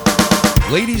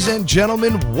Ladies and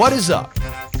gentlemen, what is up?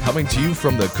 Coming to you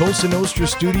from the Cosa Nostra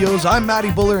studios, I'm Matty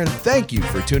Buller, and thank you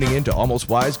for tuning in to Almost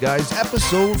Wise Guys,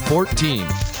 episode 14.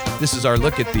 This is our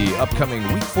look at the upcoming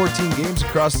Week 14 games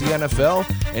across the NFL,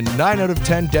 and 9 out of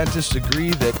 10 dentists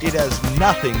agree that it has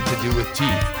nothing to do with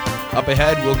teeth. Up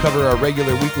ahead, we'll cover our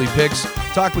regular weekly picks,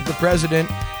 talk with the president,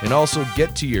 and also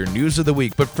get to your news of the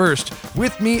week. But first,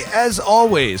 with me, as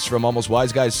always, from Almost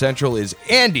Wise Guys Central is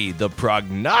Andy, the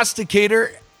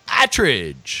prognosticator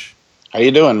Attridge. How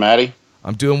you doing, Matty?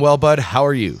 I'm doing well, bud. How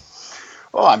are you?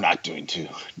 Oh, I'm not doing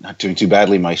too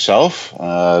badly myself.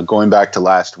 Going back to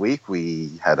last week,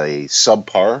 we had a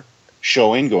subpar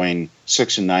showing, going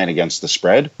 6-9 against the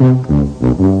spread.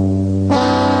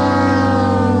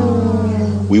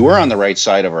 We were on the right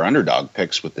side of our underdog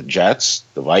picks with the Jets,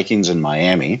 the Vikings, and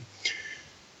Miami.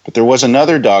 But there was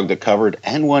another dog that covered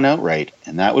and won outright,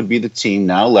 and that would be the team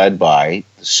now led by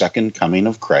the second coming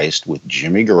of Christ with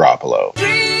Jimmy Garoppolo.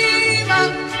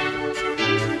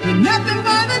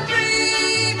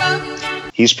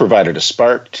 He's provided a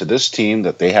spark to this team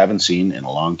that they haven't seen in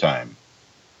a long time.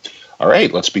 All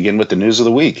right, let's begin with the news of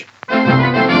the week.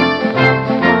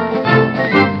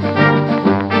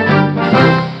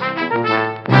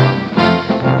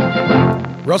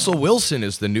 Russell Wilson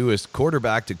is the newest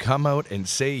quarterback to come out and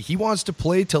say he wants to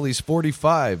play till he's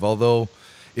 45, although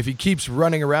if he keeps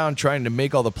running around trying to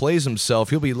make all the plays himself,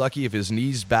 he'll be lucky if his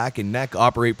knees, back, and neck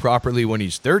operate properly when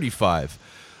he's 35.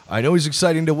 I know he's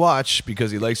exciting to watch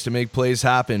because he likes to make plays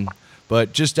happen,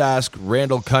 but just ask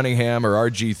Randall Cunningham or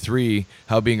RG3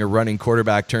 how being a running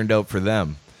quarterback turned out for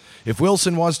them. If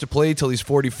Wilson wants to play till he's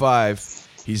 45,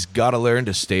 he's got to learn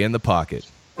to stay in the pocket.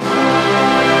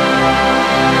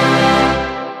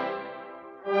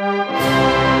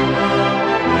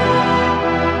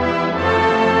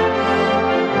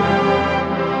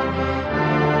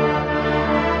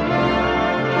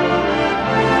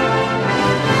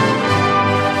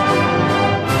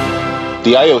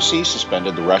 The IOC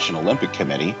suspended the Russian Olympic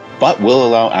Committee, but will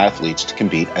allow athletes to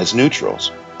compete as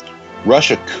neutrals.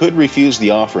 Russia could refuse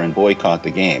the offer and boycott the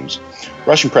games.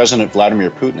 Russian President Vladimir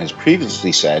Putin has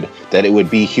previously said that it would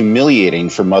be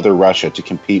humiliating for Mother Russia to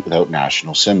compete without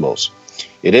national symbols.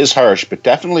 It is harsh, but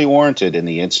definitely warranted in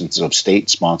the instance of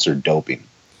state-sponsored doping.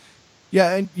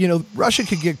 Yeah, and Russia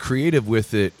could get creative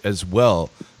with it as well.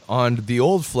 On the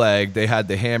old flag, they had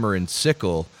the hammer and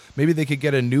sickle. Maybe they could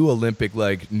get a new Olympic,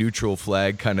 neutral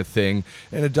flag kind of thing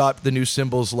and adopt the new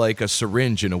symbols like a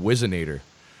syringe and a Whizzinator.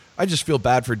 I just feel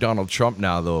bad for Donald Trump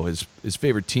now, though. His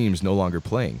favorite team's no longer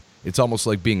playing. It's almost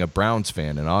like being a Browns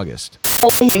fan in August.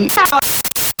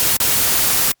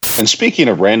 And speaking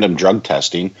of random drug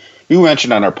testing, we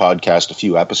mentioned on our podcast a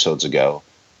few episodes ago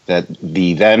that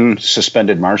the then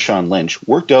suspended Marshawn Lynch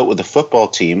worked out with the football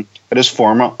team at his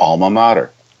former alma mater,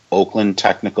 Oakland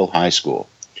Technical High School.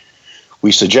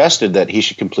 We suggested that he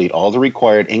should complete all the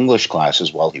required English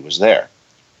classes while he was there.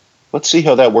 Let's see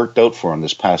how that worked out for him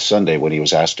this past Sunday when he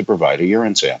was asked to provide a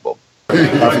urine sample.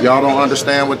 If y'all don't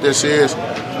understand what this is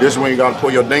when you got to pull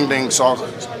your ding-ding sauce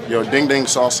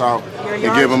out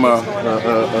and give him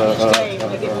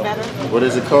what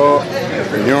is it called?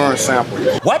 A urine sample.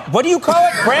 What do you call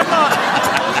it?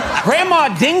 Grandma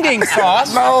ding-ding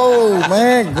sauce? No,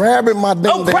 man, grabbing my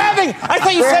ding-ding. Oh, grabbing! I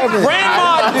thought you said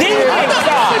Grandma ding-ding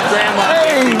sauce.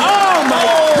 Hey. Oh, my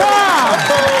God!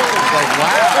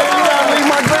 Hey, you gotta leave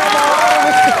my grandma alone.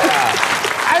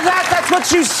 I thought that's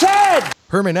what you said.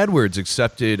 Herman Edwards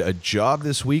accepted a job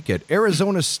this week at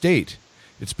Arizona State.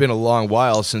 It's been a long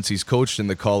while since he's coached in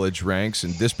the college ranks,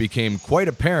 and this became quite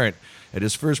apparent at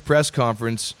his first press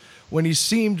conference when he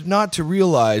seemed not to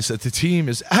realize that the team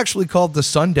is actually called the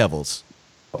Sun Devils.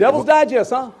 Devil's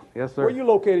Digest, huh? Yes, sir. Where you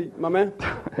located, my man?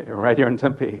 Right here in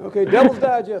Tempe. Okay, Devil's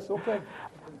Digest. Okay.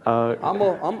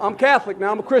 I'm Catholic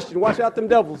now. I'm a Christian. Watch out, them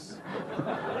devils.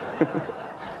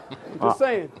 Just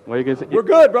saying. Well, We're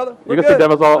good, brother. You can see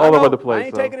devils all over the place. I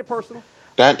ain't taking it personal.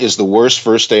 That is the worst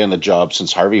first day on the job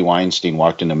since Harvey Weinstein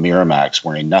walked into Miramax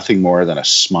wearing nothing more than a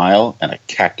smile and a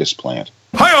cactus plant.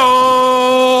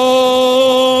 Hi-oh!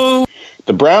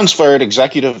 The Browns fired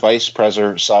Executive Vice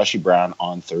President Sashi Brown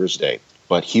on Thursday,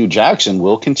 but Hugh Jackson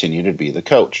will continue to be the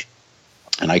coach.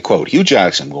 And I quote, "Hugh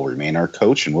Jackson will remain our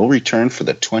coach and will return for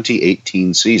the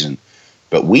 2018 season,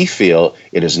 but we feel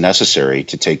it is necessary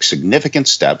to take significant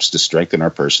steps to strengthen our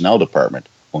personnel department,"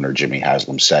 owner Jimmy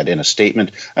Haslam said in a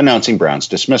statement announcing Brown's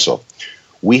dismissal.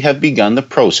 "We have begun the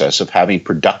process of having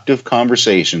productive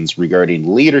conversations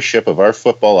regarding leadership of our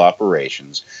football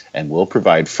operations and will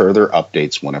provide further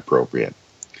updates when appropriate."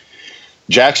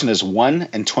 Jackson is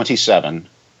 1-27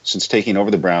 since taking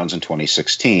over the Browns in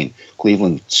 2016.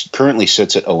 Cleveland currently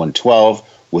sits at 0-12,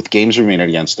 with games remaining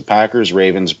against the Packers,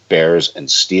 Ravens, Bears, and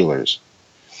Steelers.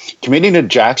 Committing to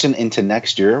Jackson into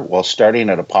next year while starting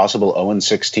at a possible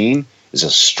 0-16 is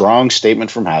a strong statement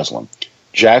from Haslam.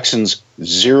 Jackson's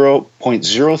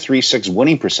 0.036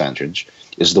 winning percentage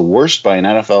is the worst by an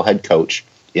NFL head coach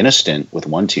in a stint with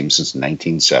one team since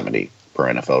 1970, per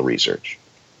NFL research.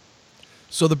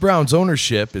 So the Browns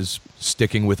ownership is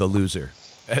sticking with a loser.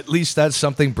 At least that's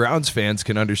something Browns fans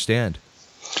can understand.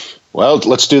 Well,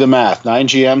 let's do the math. 9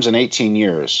 GMs in 18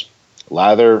 years.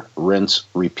 Lather, rinse,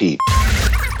 repeat.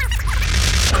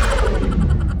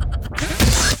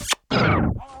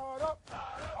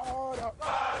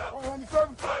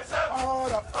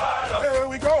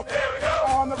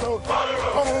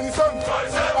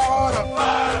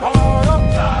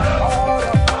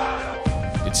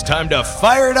 It's time to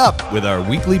fire it up with our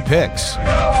weekly picks.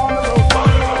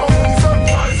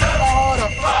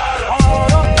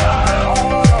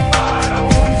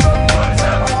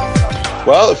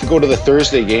 Well, if we go to the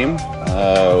Thursday game,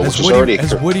 which is already...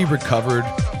 Has Woody recovered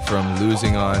from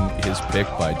losing on his pick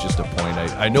by just a point?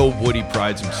 I know Woody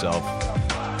prides himself.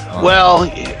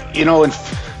 Well, you know, in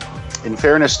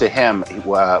fairness to him,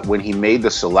 when he made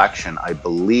the selection, I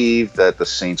believe that the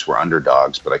Saints were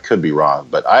underdogs, but I could be wrong.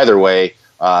 But either way,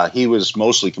 he was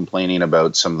mostly complaining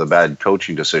about some of the bad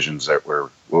coaching decisions that were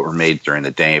made during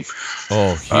the game.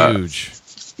 Oh, huge.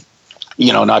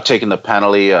 You know, not taking the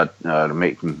penalty to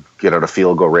make him get out of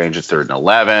field goal range at 3rd and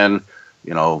 11.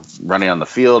 You know, running on the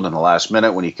field in the last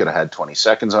minute when he could have had 20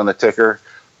 seconds on the ticker.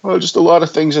 Well, just a lot of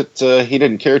things that he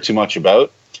didn't care too much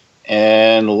about.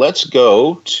 And let's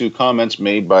go to comments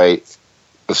made by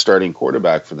the starting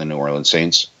quarterback for the New Orleans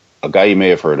Saints, a guy you may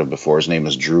have heard of before. His name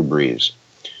is Drew Brees.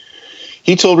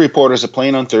 He told reporters that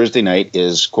playing on Thursday night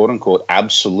is, quote-unquote,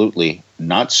 absolutely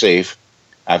not safe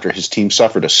after his team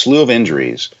suffered a slew of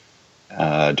injuries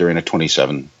during a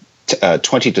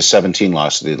 20-17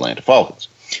 loss to the Atlanta Falcons.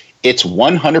 It's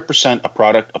 100% a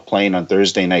product of playing on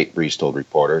Thursday night, Brees told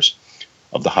reporters,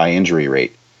 of the high injury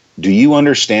rate. Do you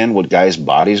understand what guys'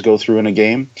 bodies go through in a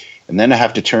game? And then to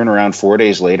have to turn around 4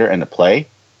 days later and to play?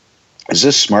 Is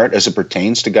this smart as it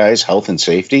pertains to guys' health and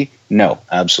safety? No,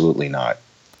 absolutely not.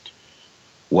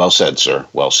 Well said, sir.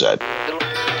 Well said.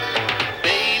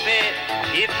 Baby,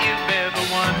 if you've ever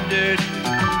wondered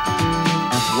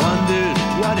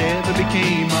whatever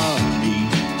became of me,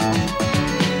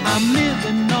 I'm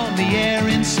living on the air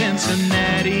in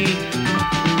Cincinnati,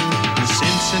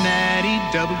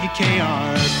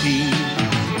 WKRP.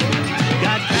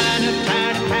 Got kind of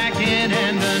tired of packing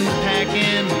and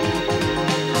unpacking,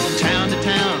 town to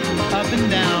town, up and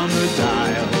down the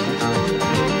dial.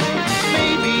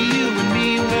 Maybe you and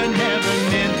me were never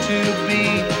meant to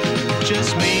be.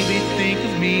 Just maybe think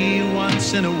of me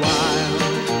once in a while.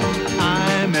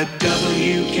 I'm at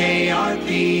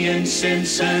WKRP in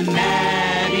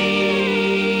Cincinnati.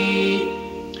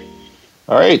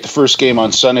 All right, the first game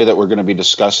on Sunday that we're going to be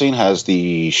discussing has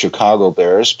the Chicago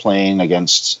Bears playing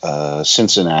against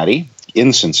Cincinnati,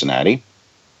 in Cincinnati.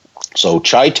 So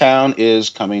Chi-Town is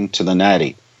coming to the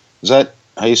Natty. Is that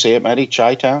how you say it, Matty?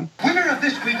 Chi-Town? Winner of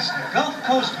this week's Gulf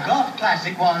Coast Golf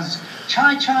Classic was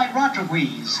Chi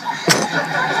Rodriguez.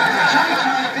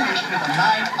 Chi finished with a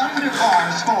 9 under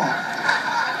par score.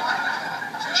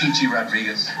 Chi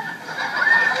Rodriguez.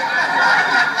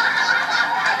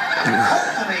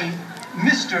 Hopefully,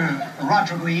 Mr.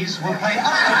 Rodriguez will play up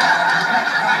to his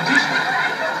next competition.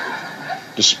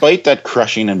 Despite that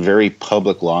crushing and very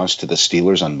public loss to the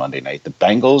Steelers on Monday night, the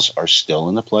Bengals are still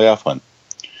in the playoff hunt.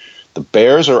 The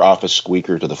Bears are off a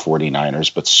squeaker to the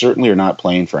 49ers, but certainly are not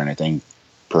playing for anything,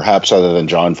 perhaps other than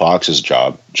John Fox's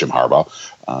job, Jim Harbaugh.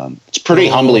 It's pretty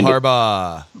humbling.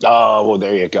 Harbaugh. Well,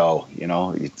 there you go. You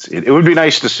know, it would be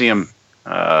nice to see him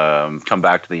come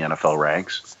back to the NFL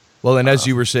ranks. Well, and as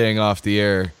you were saying off the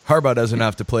air, Harbaugh doesn't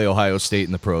have to play Ohio State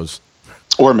in the pros.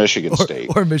 Or Michigan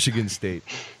State. Or Michigan State.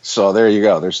 So there you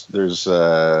go. There's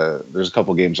a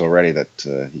couple games already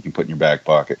that you can put in your back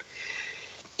pocket.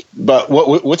 But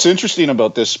what's interesting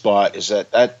about this spot is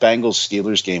that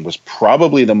Bengals-Steelers game was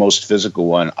probably the most physical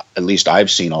one, at least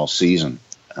I've seen all season.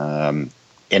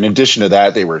 In addition to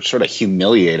that, they were sort of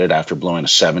humiliated after blowing a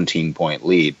 17-point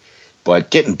lead. But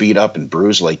getting beat up and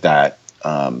bruised like that,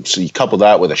 so you couple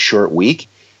that with a short week,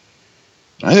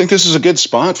 I think this is a good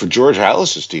spot for George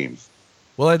Halas's team.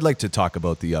 Well, I'd like to talk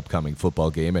about the upcoming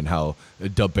football game and how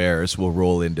the Bears will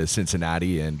roll into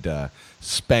Cincinnati and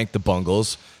spank the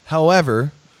Bungles.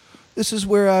 However, this is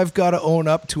where I've got to own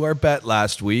up to our bet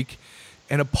last week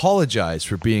and apologize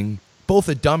for being both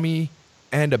a dummy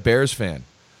and a Bears fan.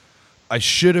 I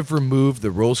should have removed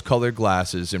the rose-colored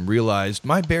glasses and realized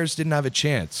my Bears didn't have a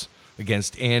chance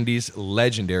against Andy's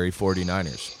legendary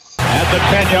 49ers. At the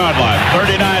 10-yard line,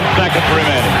 39 seconds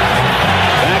remaining.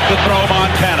 Back to throw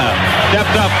Montana.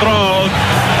 Stepped up, throws.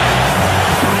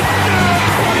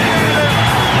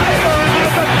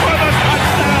 For the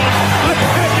touchdown, a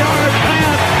 10-yard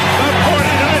pass. The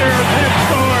 49ers have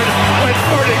scored with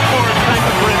 34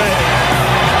 seconds remaining.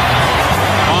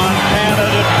 Montana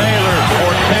to Taylor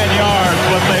for 10 yards,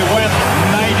 but they went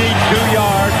 92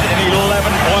 yards in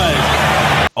 11 plays.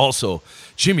 Also,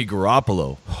 Jimmy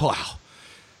Garoppolo. Wow.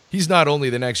 He's not only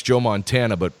the next Joe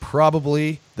Montana, but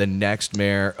probably the next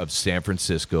mayor of San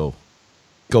Francisco.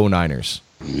 Go Niners.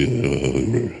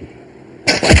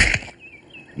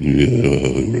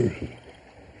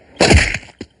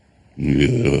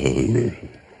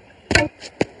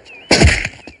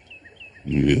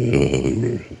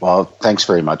 Well, thanks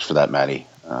very much for that, Matty.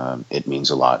 It means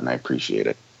a lot, and I appreciate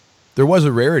it. There was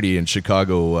a rarity in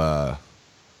Chicago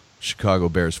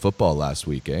Bears football last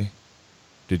week, eh?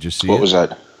 Did you see What it? Was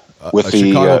that? A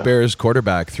Chicago Bears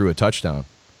quarterback threw a touchdown.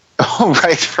 Oh,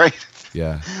 right.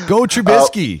 Yeah. Go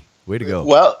Trubisky. Way to go.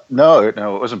 Well, no, it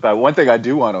wasn't bad. One thing I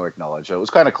do want to acknowledge, it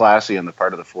was kind of classy on the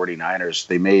part of the 49ers.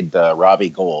 They made Robbie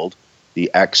Gould,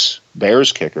 the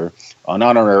ex-Bears kicker, an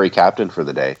honorary captain for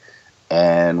the day.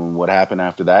 And what happened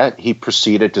after that? He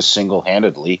proceeded to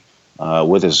single-handedly,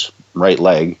 with his right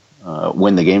leg,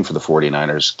 win the game for the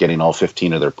 49ers, getting all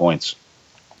 15 of their points.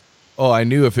 Oh, I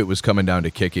knew if it was coming down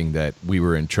to kicking that we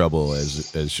were in trouble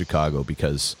as Chicago,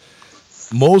 because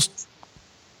most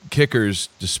kickers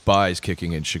despise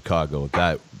kicking in Chicago.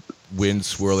 That wind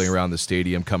swirling around the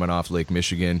stadium coming off Lake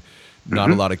Michigan. Not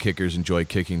a lot of kickers enjoy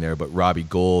kicking there, but Robbie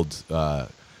Gould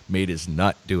made his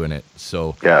nut doing it.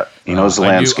 So yeah, he knows the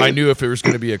landscape. I knew if it was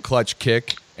going to be a clutch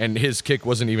kick, and his kick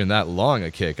wasn't even that long a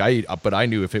kick. But I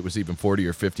knew if it was even 40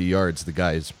 or 50 yards, the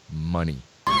guy's money.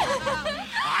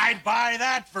 I'd buy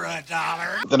that for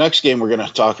 $1. The next game we're going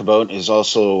to talk about is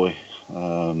also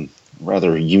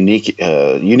rather unique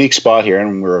spot here,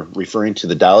 and we're referring to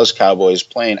the Dallas Cowboys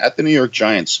playing at the New York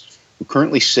Giants, who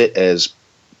currently sit as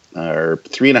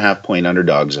 3.5-point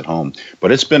underdogs at home.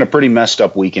 But it's been a pretty messed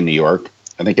up week in New York.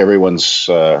 I think everyone's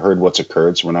heard what's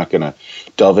occurred, so we're not going to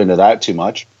delve into that too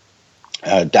much.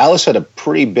 Dallas had a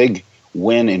pretty big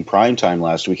win in primetime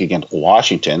last week against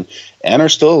Washington and are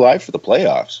still alive for the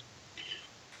playoffs.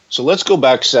 So let's go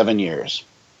back 7 years.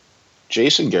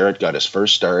 Jason Garrett got his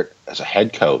first start as a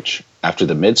head coach after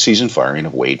the midseason firing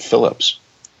of Wade Phillips.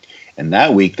 And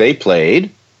that week they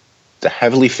played the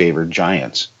heavily favored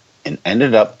Giants and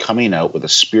ended up coming out with a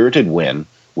spirited win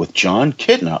with Jon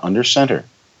Kitna under center.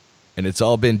 And it's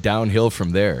all been downhill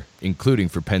from there, including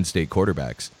for Penn State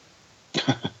quarterbacks.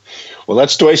 Well,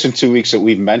 that's twice in 2 weeks that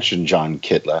we've mentioned Jon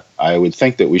Kitna. I would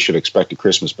think that we should expect a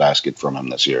Christmas basket from him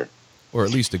this year. Or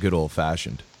at least a good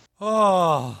old-fashioned.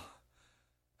 Oh,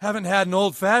 haven't had an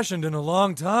old-fashioned in a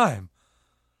long time.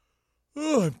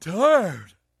 Oh, I'm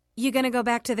tired. You gonna go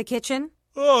back to the kitchen?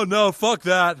 Oh, no, fuck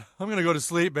that. I'm gonna go to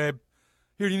sleep, babe.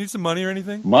 Here, do you need some money or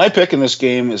anything? My pick in this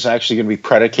game is actually going to be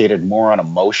predicated more on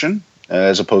emotion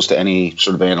as opposed to any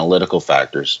sort of analytical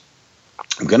factors.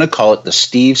 I'm going to call it the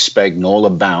Steve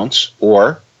Spagnuolo bounce,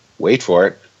 or, wait for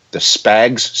it, the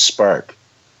Spags spark.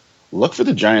 Look for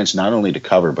the Giants not only to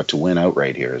cover, but to win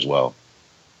outright here as well.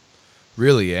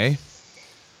 Really, eh?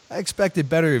 I expected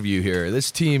better of you here.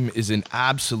 This team is in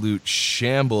absolute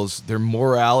shambles. Their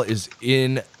morale is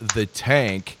in the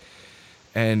tank,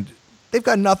 and they've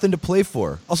got nothing to play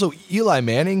for. Also, Eli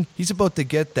Manning, he's about to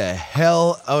get the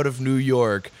hell out of New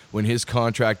York when his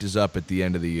contract is up at the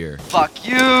end of the year. Fuck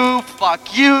you,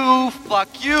 fuck you,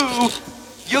 fuck you.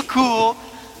 You're cool.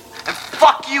 And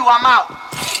fuck you, I'm out.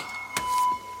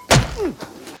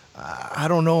 I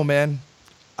don't know, man.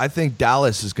 I think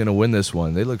Dallas is going to win this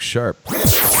one. They look sharp.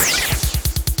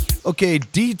 Okay,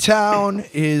 D-Town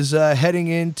is heading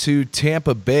into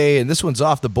Tampa Bay, and this one's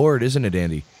off the board, isn't it,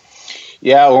 Andy?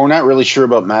 Yeah, well, we're not really sure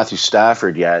about Matthew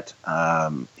Stafford yet.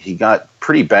 He got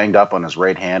pretty banged up on his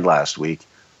right hand last week.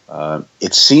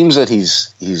 It seems that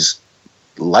he's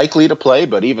likely to play,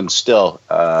 but even still,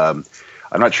 I'm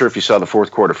not sure if you saw the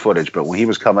fourth quarter footage, but when he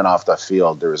was coming off the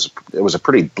field, it was a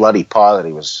pretty bloody paw that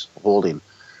he was holding.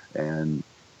 And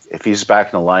if he's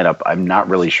back in the lineup, I'm not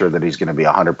really sure that he's going to be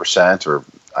 100%, or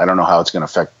I don't know how it's going to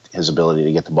affect his ability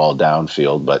to get the ball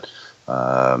downfield, but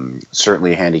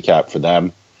certainly a handicap for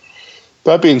them.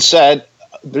 That being said,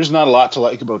 there's not a lot to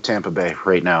like about Tampa Bay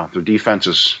right now. Their defense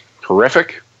is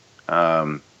horrific.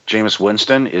 Jameis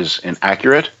Winston is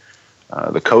inaccurate.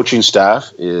 The coaching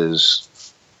staff is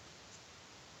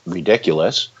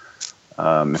ridiculous.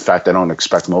 In fact, I don't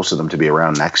expect most of them to be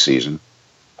around next season.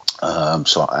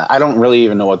 So I don't really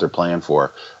even know what they're playing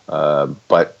for.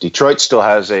 But Detroit still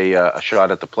has a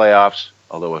shot at the playoffs,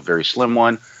 although a very slim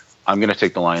one. I'm going to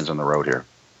take the Lions on the road here.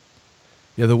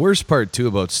 Yeah, the worst part, too,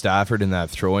 about Stafford and that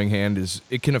throwing hand is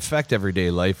it can affect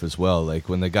everyday life as well. Like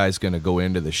when the guy's going to go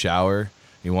into the shower,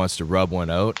 he wants to rub one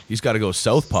out, he's got to go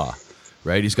southpaw,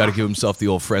 right? He's got to give himself the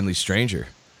old friendly stranger.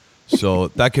 So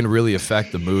that can really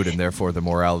affect the mood and therefore the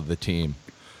morale of the team.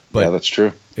 But yeah, that's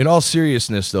true. In all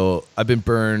seriousness, though, I've been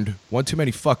burned one too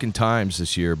many fucking times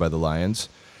this year by the Lions.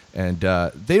 And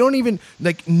they don't even,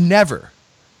 never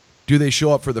do they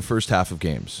show up for the first half of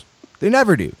games. They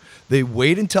never do. They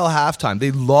wait until halftime.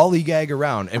 They lollygag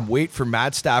around and wait for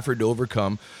Matt Stafford to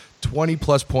overcome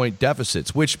 20-plus point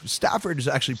deficits, which Stafford is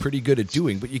actually pretty good at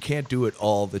doing, but you can't do it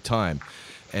all the time.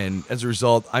 And as a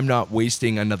result, I'm not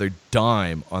wasting another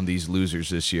dime on these losers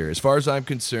this year. As far as I'm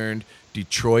concerned,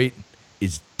 Detroit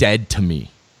is dead to me.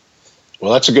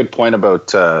 Well, that's a good point about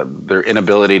their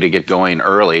inability to get going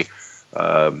early.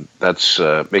 That's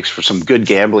makes for some good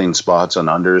gambling spots on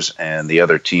unders and the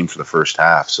other team for the first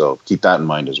half. So keep that in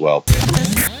mind as well.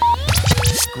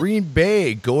 Green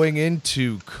Bay going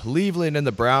into Cleveland and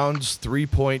the Browns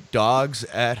 3-point dogs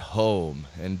at home.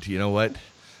 And you know what?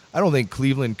 I don't think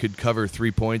Cleveland could cover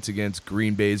 3 points against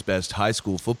Green Bay's best high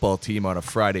school football team on a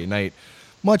Friday night,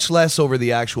 much less over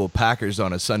the actual Packers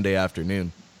on a Sunday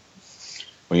afternoon.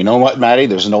 Well, you know what, Matty?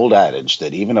 There's an old adage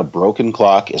that even a broken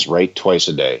clock is right twice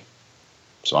a day.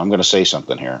 So I'm going to say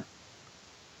something here.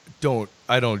 Don't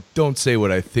say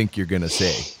what I think you're going to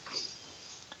say.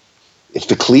 If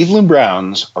the Cleveland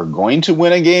Browns are going to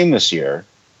win a game this year,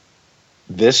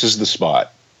 this is the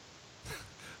spot.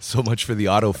 So much for the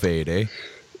auto fade, eh?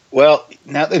 Well,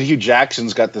 now that Hugh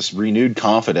Jackson's got this renewed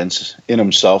confidence in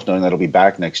himself, knowing that he'll be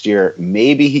back next year,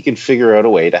 maybe he can figure out a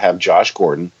way to have Josh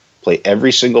Gordon play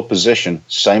every single position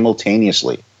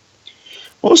simultaneously.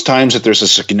 Most times that there's a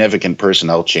significant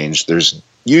personnel change, there's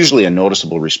usually a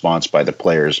noticeable response by the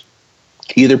players,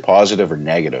 either positive or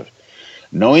negative.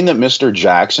 Knowing that Mr.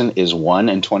 Jackson is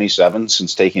 1-27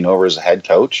 since taking over as a head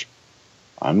coach,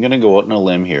 I'm going to go out on a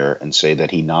limb here and say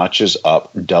that he notches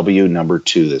up W number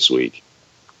 2 this week.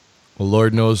 Well,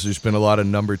 Lord knows there's been a lot of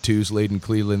number 2s laid in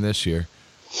Cleveland this year.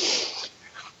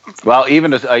 Well,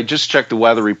 even if I just checked the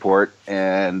weather report,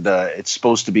 and it's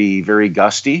supposed to be very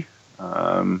gusty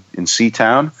in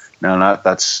Seatown. Now,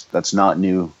 that's not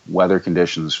new weather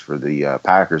conditions for the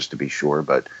Packers, to be sure,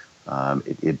 but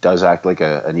it does act like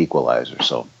an equalizer,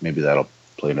 so maybe that'll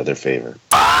play into their favor.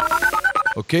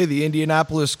 Okay, the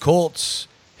Indianapolis Colts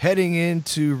heading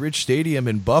into Rich Stadium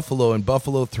in Buffalo, and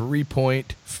Buffalo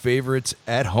 3-point favorites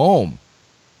at home.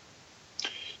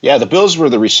 Yeah, the Bills were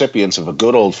the recipients of a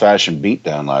good old-fashioned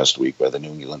beatdown last week by the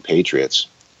New England Patriots.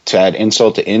 To add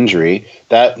insult to injury,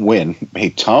 that win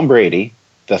made Tom Brady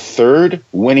the third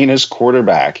winningest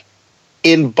quarterback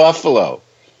in Buffalo,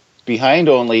 behind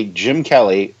only Jim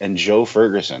Kelly and Joe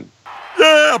Ferguson.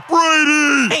 Yeah,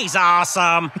 Brady! He's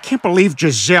awesome. I can't believe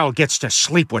Giselle gets to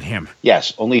sleep with him.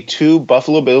 Yes, only 2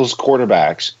 Buffalo Bills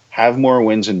quarterbacks have more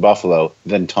wins in Buffalo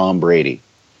than Tom Brady.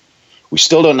 We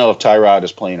still don't know if Tyrod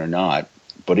is playing or not,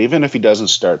 but even if he doesn't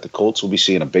start, the Colts will be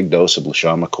seeing a big dose of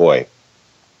LaShawn McCoy.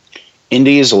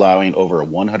 Indy is allowing over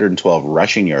 112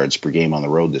 rushing yards per game on the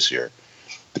road this year.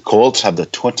 The Colts have the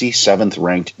 27th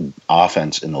ranked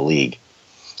offense in the league.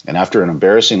 And after an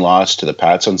embarrassing loss to the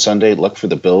Pats on Sunday, look for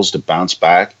the Bills to bounce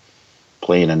back,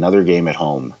 playing another game at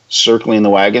home. Circling the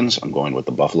wagons, I'm going with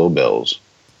the Buffalo Bills.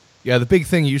 Yeah, the big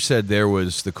thing you said there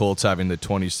was the Colts having the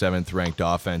 27th ranked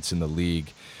offense in the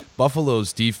league.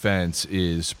 Buffalo's defense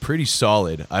is pretty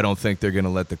solid. I don't think they're going to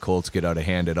let the Colts get out of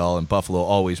hand at all, and Buffalo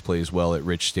always plays well at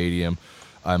Rich Stadium.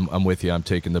 I'm with you. I'm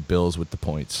taking the Bills with the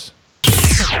points.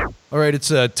 All right,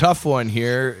 it's a tough one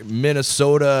here.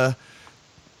 Minnesota,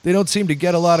 they don't seem to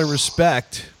get a lot of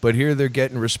respect, but here they're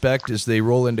getting respect as they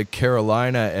roll into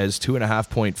Carolina as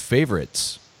 2.5-point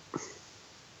favorites.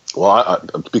 Well,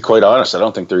 to be quite honest, I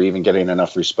don't think they're even getting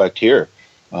enough respect here.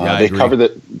 They've covered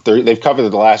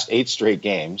the last 8 straight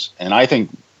games, and I think,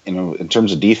 in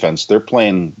terms of defense, they're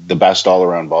playing the best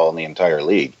all-around ball in the entire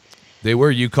league. They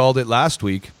were. You called it last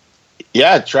week.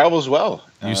 Yeah, it travels well.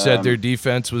 You said their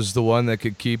defense was the one that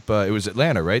could keep. It was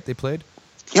Atlanta, right? They played.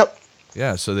 Yep.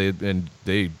 Yeah, so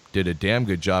they did a damn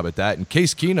good job at that. And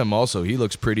Case Keenum also, he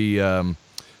looks pretty calm,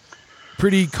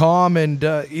 and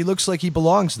he looks like he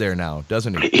belongs there now,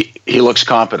 doesn't he? He looks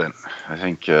competent. I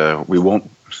think we won't.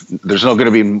 There's going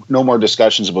to be no more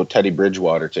discussions about Teddy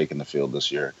Bridgewater taking the field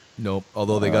this year. Nope.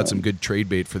 Although they got some good trade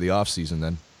bait for the offseason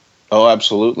then. Oh,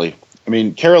 absolutely. I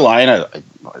mean, Carolina,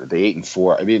 the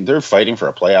 8-4. I mean, they're fighting for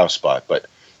a playoff spot, but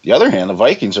the other hand, the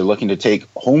Vikings are looking to take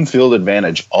home field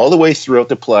advantage all the way throughout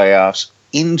the playoffs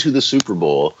into the Super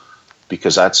Bowl,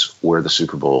 because that's where the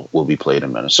Super Bowl will be played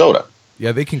in Minnesota.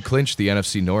 Yeah, they can clinch the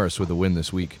NFC North with a win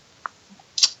this week.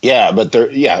 Yeah, but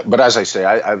as I say,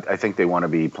 I think they want to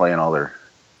be playing all their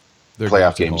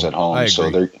playoff games at home.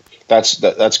 So that's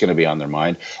going to be on their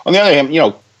mind. On the other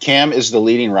hand, Cam is the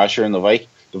leading rusher, and the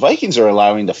Vikings are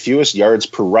allowing the fewest yards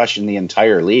per rush in the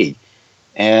entire league.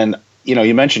 And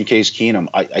you mentioned Case Keenum.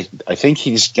 I think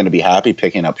he's going to be happy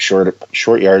picking up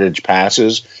short yardage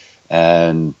passes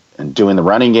and doing the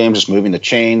running game, just moving the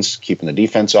chains, keeping the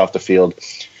defense off the field.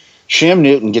 Sham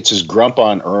Newton gets his grump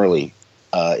on early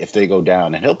if they go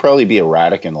down, and he'll probably be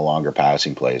erratic in the longer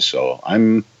passing plays. So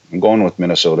I'm going with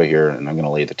Minnesota here, and I'm going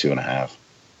to lay the 2.5.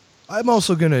 I'm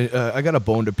also going to I got a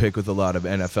bone to pick with a lot of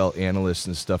NFL analysts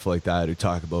and stuff like that who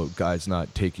talk about guys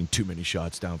not taking too many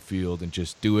shots downfield and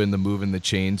just doing the moving the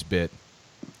chains bit.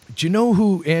 Do you know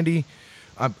who, Andy?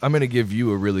 I'm going to give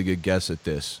you a really good guess at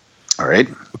this. All right.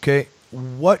 Okay.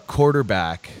 What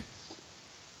quarterback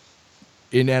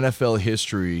in NFL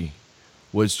history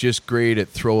was just great at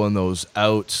throwing those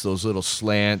outs, those little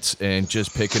slants, and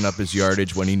just picking up his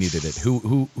yardage when he needed it?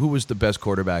 Who was the best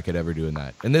quarterback at ever doing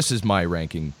that? And this is my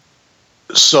ranking.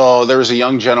 So there was a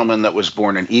young gentleman that was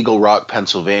born in Eagle Rock,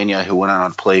 Pennsylvania, who went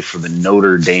on to play for the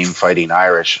Notre Dame Fighting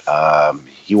Irish.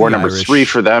 He wore number 3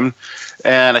 for them,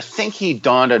 and I think he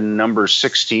donned a number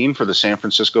 16 for the San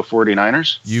Francisco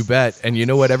 49ers. You bet. And you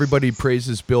know what? Everybody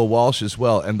praises Bill Walsh as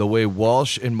well. And the way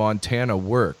Walsh in Montana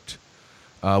worked,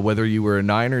 whether you were a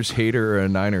Niners hater or a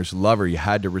Niners lover, you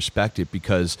had to respect it,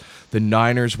 because the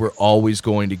Niners were always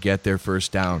going to get their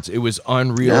first downs. It was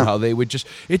unreal how they would just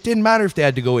 – it didn't matter if they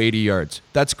had to go 80 yards.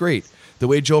 That's great. The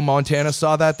way Joe Montana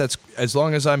saw that, that's as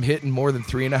long as I'm hitting more than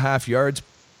 3.5 yards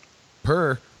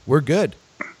per, we're good.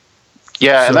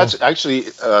 Yeah, and that's actually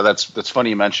that's funny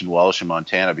you mentioned Walsh in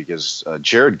Montana, because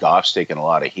Jared Goff's taken a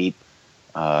lot of heat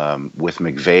with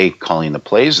McVay calling the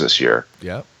plays this year.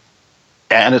 Yeah.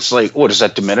 And it's like, does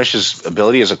that diminish his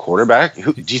ability as a quarterback?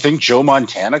 Do you think Joe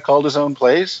Montana called his own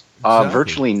plays? Exactly.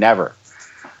 Virtually never.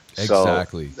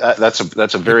 Exactly. So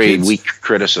that's a very weak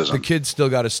criticism. The kid's still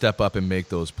got to step up and make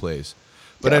those plays.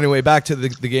 But anyway, back to the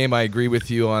game. I agree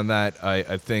with you on that.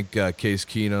 I think Case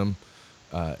Keenum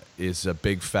is a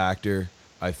big factor.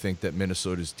 I think that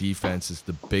Minnesota's defense is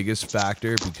the biggest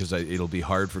factor, because it'll be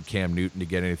hard for Cam Newton to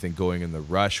get anything going in the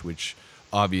rush, which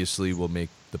obviously will make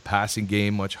the passing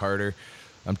game much harder.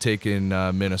 I'm taking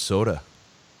Minnesota.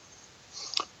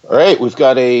 All right, we've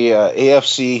got a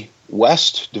AFC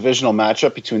West divisional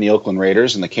matchup between the Oakland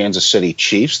Raiders and the Kansas City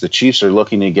Chiefs. The Chiefs are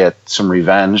looking to get some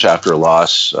revenge after a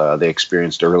loss they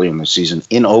experienced early in the season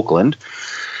in Oakland.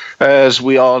 As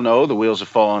we all know, the wheels have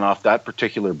fallen off that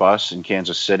particular bus in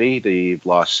Kansas City. They've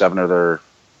lost 6 of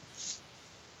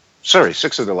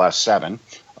their last 7,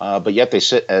 but yet they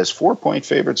sit as 4-point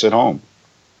favorites at home.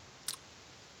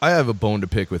 I have a bone to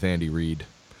pick with Andy Reid.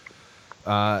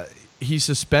 He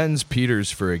suspends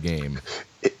Peters for a game.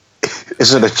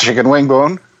 Is it a chicken wing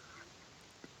bone?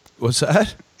 What's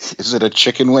that? Is it a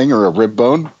chicken wing or a rib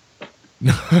bone?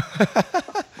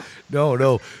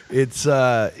 No. It's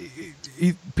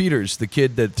Peters, the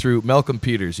kid that threw, Malcolm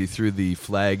Peters, he threw the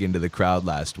flag into the crowd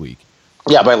last week.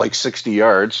 Yeah, by like 60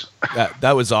 yards.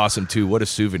 That was awesome, too. What a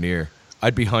souvenir.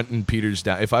 I'd be hunting Peters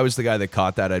down. If I was the guy that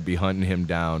caught that, I'd be hunting him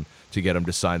down to get him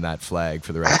to sign that flag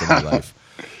for the rest of my life.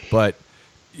 But,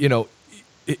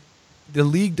 the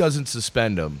league doesn't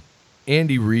suspend him.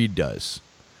 Andy Reid does.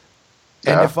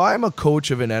 And if I'm a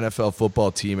coach of an NFL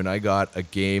football team and I got a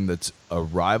game that's a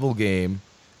rival game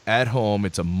at home,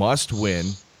 it's a must-win,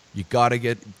 you got to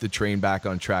get the train back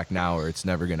on track now or it's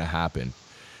never going to happen.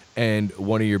 And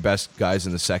one of your best guys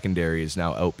in the secondary is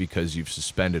now out because you've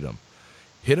suspended him.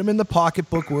 Hit him in the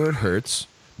pocketbook where it hurts.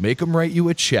 Make him write you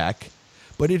a check.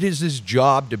 But it is his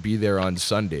job to be there on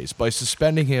Sundays. By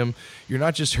suspending him, you're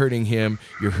not just hurting him,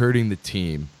 you're hurting the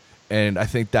team. And I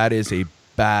think that is a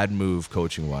bad move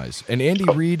coaching-wise. And Andy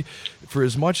Reid, for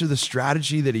as much of the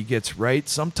strategy that he gets right,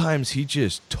 sometimes he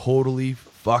just totally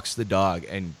fucks the dog.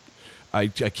 And I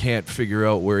can't figure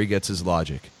out where he gets his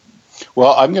logic.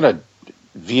 Well, I'm going to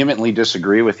vehemently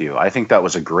disagree with you. I think that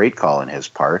was a great call on his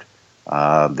part.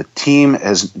 The team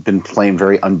has been playing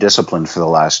very undisciplined for the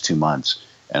last 2 months.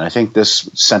 And I think this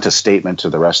sent a statement to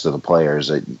the rest of the players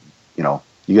that,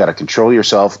 you got to control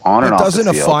yourself on and off the field.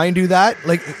 Doesn't a fine do that?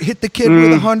 Like, hit the kid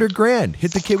with $100,000.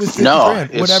 Hit the kid with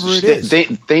 $50,000. Whatever it is.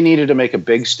 They needed to make a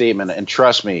big statement. And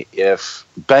trust me, if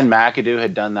Ben McAdoo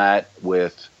had done that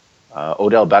with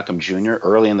Odell Beckham Jr.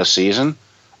 early in the season,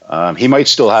 he might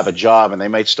still have a job and they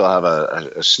might still have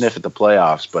a sniff at the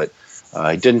playoffs. But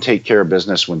He didn't take care of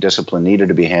business when discipline needed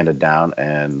to be handed down,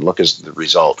 and look as the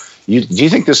result. Do you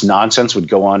think this nonsense would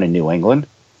go on in New England?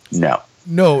 No.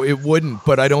 No, it wouldn't,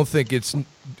 but I don't think it's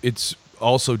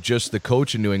also just the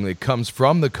coach in New England. It comes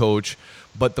from the coach,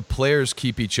 but the players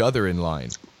keep each other in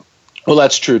line. Well,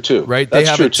 that's true too. Right? That's they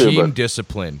have true a team too,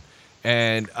 discipline.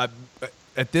 And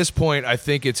at this point, I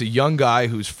think it's a young guy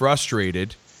who's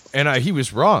frustrated, and he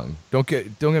was wrong. Don't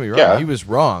get me wrong. Yeah. He was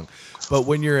wrong. But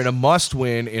when you're in a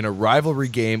must-win in a rivalry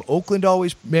game, Oakland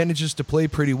always manages to play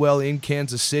pretty well in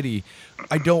Kansas City.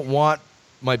 I don't want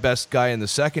my best guy in the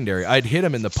secondary. I'd hit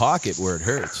him in the pocket where it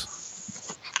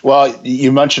hurts. Well,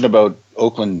 you mentioned about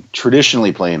Oakland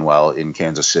traditionally playing well in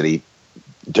Kansas City.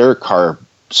 Derek Carr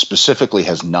specifically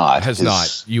has not.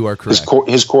 You are correct.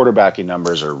 His quarterbacking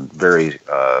numbers are very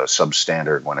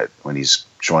substandard when he's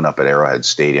showing up at Arrowhead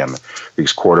Stadium.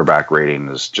 His quarterback rating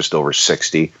is just over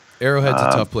 60. Arrowhead's a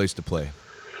tough place to play.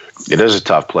 It is a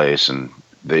tough place, and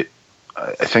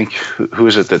I think who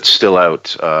is it that's still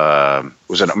out?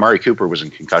 Was it Amari Cooper was in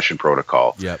concussion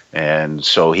protocol? Yep. And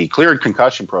so he cleared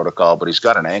concussion protocol, but he's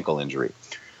got an ankle injury,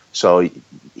 so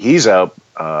he's out.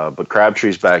 But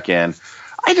Crabtree's back in.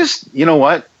 You know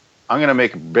what? I'm going to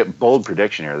make a bit bold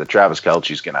prediction here that Travis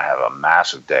Kelce's going to have a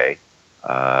massive day.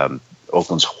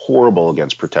 Oakland's horrible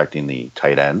against protecting the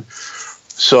tight end,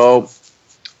 so.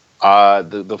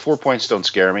 The 4 points don't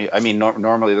scare me. I mean,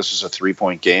 normally this is a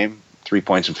 3-point game, 3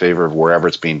 points in favor of wherever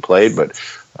it's being played. But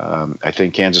I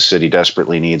think Kansas City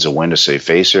desperately needs a win to save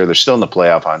face here. They're still in the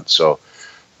playoff hunt, so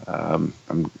I'm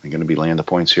going to be laying the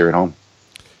points here at home.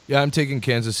 Yeah, I'm taking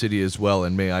Kansas City as well.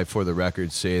 And may I, for the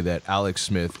record, say that Alex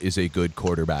Smith is a good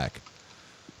quarterback.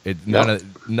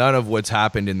 None of what's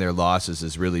happened in their losses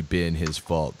has really been his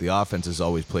fault. The offense has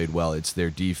always played well. It's their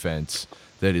defense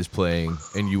that is playing,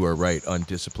 and you are right,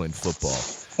 undisciplined football.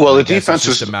 Well, the defense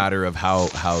is just a matter of how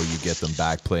you get them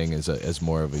back playing as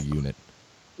more of a unit.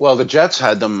 Well, the Jets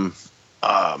had them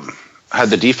had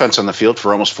the defense on the field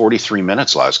for almost 43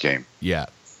 minutes last game. Yeah,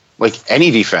 like any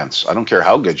defense, I don't care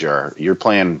how good you are, you're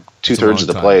playing 2/3 of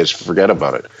the plays. Forget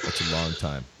about it. That's a long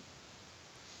time.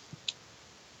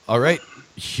 All right,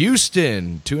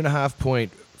 Houston,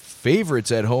 2.5-point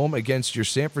favorites at home against your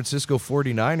San Francisco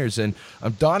 49ers, and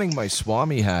I'm donning my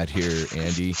Swami hat here,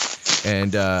 Andy,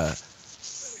 and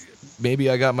maybe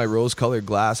I got my rose-colored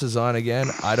glasses on again.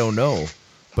 I don't know,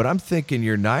 but I'm thinking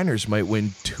your Niners might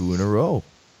win 2 in a row.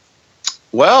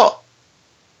 Well,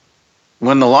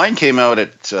 when the line came out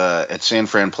at San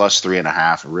Fran plus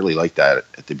 3.5, I really liked that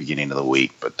at the beginning of the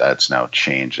week, but that's now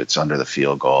changed. It's under the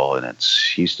field goal, and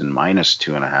it's Houston minus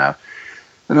 2.5.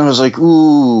 And I was like,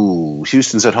 ooh,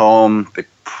 Houston's at home. They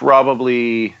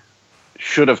probably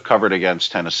should have covered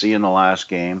against Tennessee in the last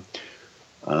game.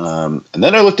 And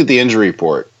then I looked at the injury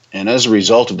report. And as a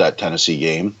result of that Tennessee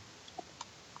game,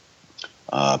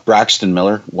 Braxton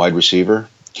Miller, wide receiver,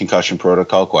 concussion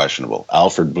protocol, questionable.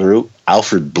 Alfred Blue,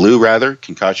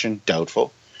 concussion,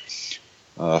 doubtful.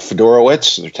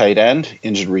 Fedorowicz, their tight end,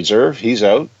 injured reserve, he's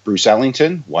out. Bruce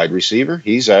Ellington, wide receiver,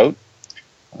 he's out.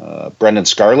 Brendan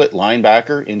Scarlett,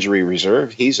 linebacker, injury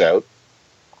reserve, he's out.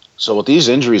 So with these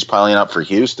injuries piling up for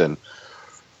Houston,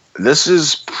 this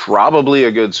is probably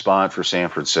a good spot for San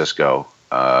Francisco.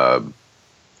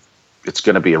 It's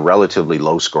going to be a relatively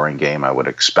low-scoring game, I would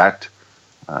expect.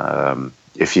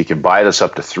 If you can buy this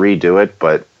up to 3, do it.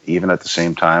 But even at the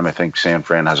same time, I think San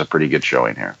Fran has a pretty good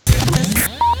showing here.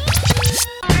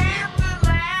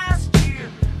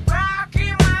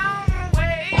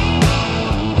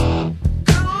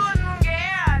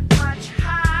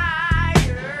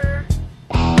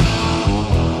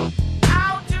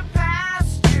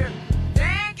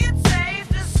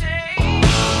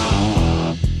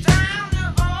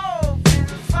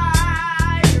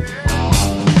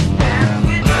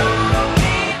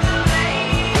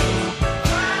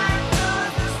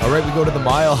 We go to the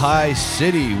Mile High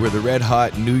City where the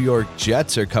red-hot New York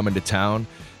Jets are coming to town,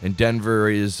 and Denver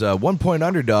is 1-point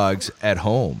underdogs at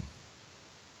home.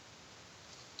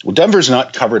 Well, Denver's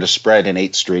not covered a spread in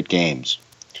 8 straight games,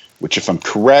 which, if I'm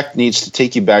correct, needs to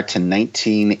take you back to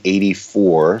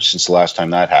 1984, since the last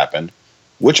time that happened,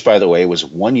 which, by the way, was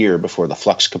 1 year before the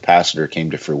flux capacitor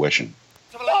came to fruition.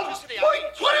 1.21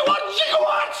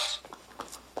 gigawatts!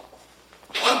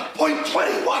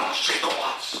 1.21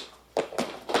 gigawatts!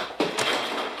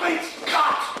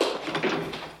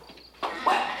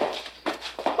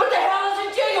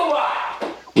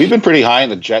 We've been pretty high on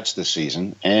the Jets this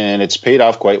season, and it's paid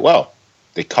off quite well.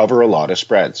 They cover a lot of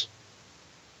spreads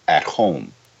at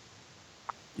home.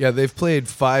 Yeah, they've played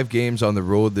 5 games on the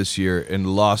road this year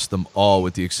and lost them all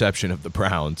with the exception of the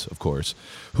Browns, of course,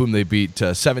 whom they beat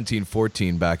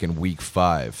 17-14 back in Week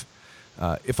 5.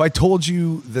 If I told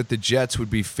you that the Jets would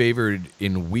be favored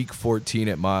in Week 14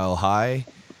 at Mile High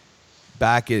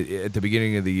back at the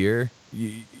beginning of the year,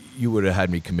 you would have had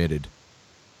me committed.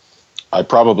 I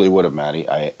probably would have, Matty.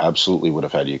 I absolutely would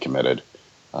have had you committed.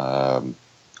 I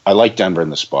like Denver in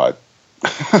the spot.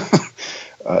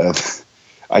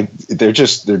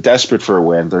 They're desperate for a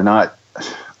win. They're not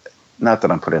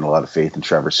that I'm putting a lot of faith in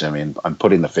Trevor Siemian. I'm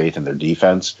putting the faith in their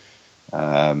defense.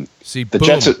 See, the boom,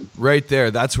 Jets right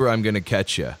there. That's where I'm going to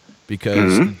catch you,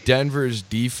 because Denver's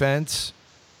defense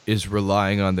is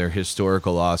relying on their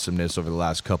historical awesomeness over the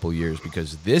last couple years,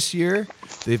 because this year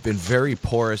they've been very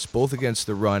porous both against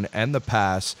the run and the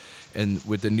pass. And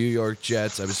with the New York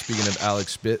Jets, I was speaking of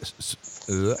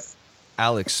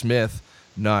Alex Smith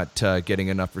not getting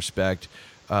enough respect.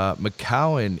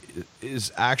 McCown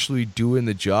is actually doing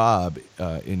the job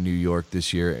in New York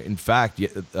this year. In fact,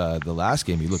 the last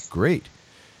game he looked great.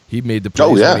 He made the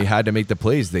plays when he had to make the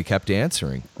plays. They kept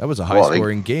answering. That was a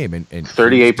high-scoring game. And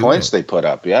 38 points they put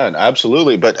up. Yeah, and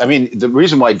absolutely. But, I mean, the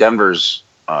reason why Denver's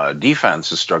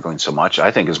defense is struggling so much, I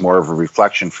think, is more of a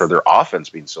reflection for their offense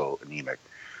being so anemic.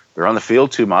 They're on the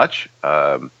field too much.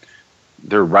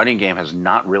 Their running game has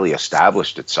not really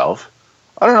established itself.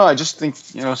 I don't know. I just think,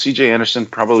 C.J. Anderson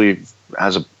probably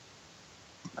has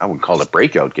I wouldn't call it a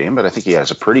breakout game, but I think he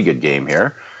has a pretty good game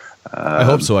here. I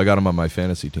hope so. I got him on my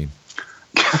fantasy team.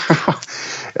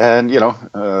 And,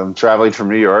 traveling from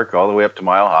New York all the way up to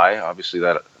Mile High, obviously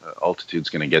that altitude's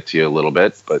going to get to you a little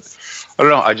bit. But I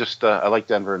don't know. I just I like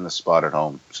Denver in the spot at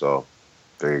home. So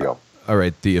there you go. All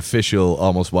right. The official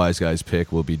Almost Wise Guys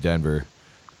pick will be Denver.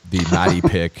 The Matty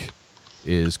pick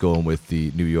is going with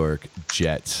the New York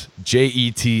Jets.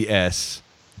 Jets.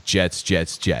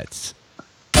 Jets.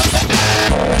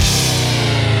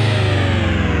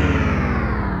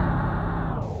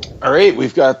 All right,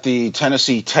 we've got the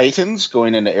Tennessee Titans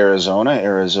going into Arizona.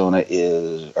 Arizona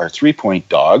is our 3-point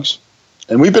dogs.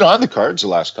 And we've been on the Cards the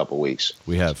last couple of weeks.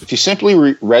 We have. If you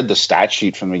simply read the stat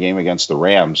sheet from the game against the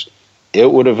Rams,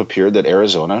 it would have appeared that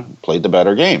Arizona played the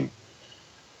better game.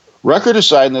 Record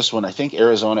aside in this one, I think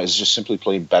Arizona is just simply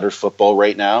playing better football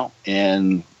right now,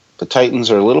 and the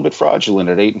Titans are a little bit fraudulent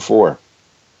at 8-4.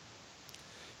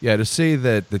 Yeah, to say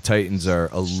that the Titans are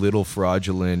a little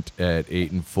fraudulent at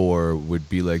 8-4 would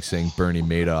be like saying Bernie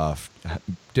Madoff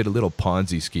did a little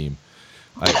Ponzi scheme.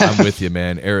 I'm with you,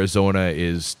 man. Arizona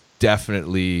is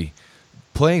definitely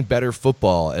playing better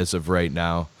football as of right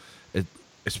now.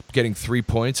 It's getting 3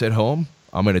 points at home.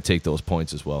 I'm going to take those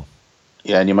points as well.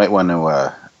 Yeah, and you might want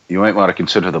to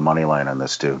consider the money line on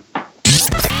this too.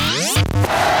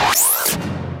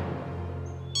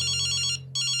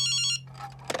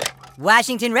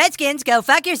 Washington Redskins, go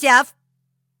fuck yourself.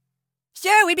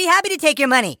 Sure, we'd be happy to take your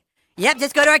money. Yep,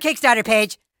 just go to our Kickstarter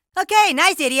page. Okay,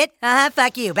 nice idiot.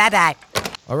 Fuck you. Bye-bye.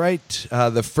 All right,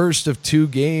 the first of two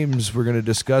games we're going to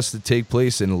discuss that take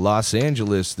place in Los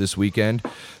Angeles this weekend.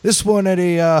 This one at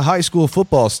a high school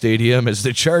football stadium as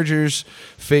the Chargers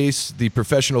face the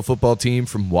professional football team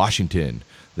from Washington.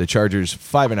 The Chargers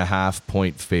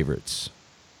 5.5-point favorites.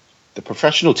 The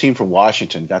professional team from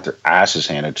Washington got their asses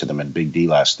handed to them in Big D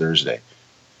last Thursday.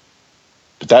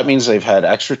 But that means they've had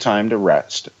extra time to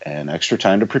rest and extra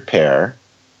time to prepare.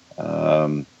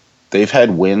 They've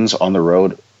had wins on the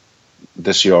road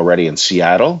this year already in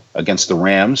Seattle against the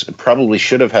Rams, and probably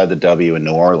should have had the W in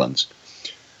New Orleans.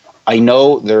 I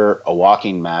know they're a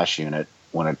walking mash unit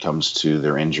when it comes to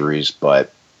their injuries,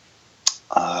 but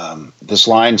this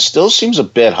line still seems a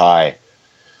bit high.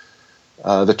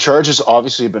 The Chargers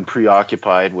obviously have been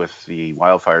preoccupied with the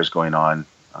wildfires going on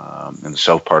in the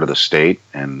south part of the state,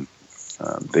 and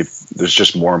there's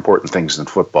just more important things than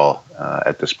football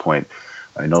at this point.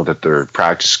 I know that their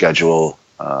practice schedule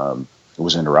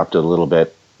was interrupted a little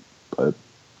bit, but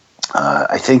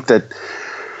I think that,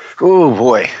 oh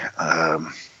boy,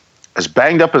 as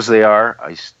banged up as they are,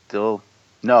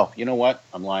 no, you know what?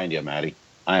 I'm lying to you, Matty.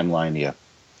 I am lying to you.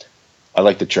 I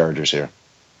like the Chargers here.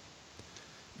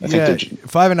 I think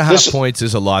 5.5 points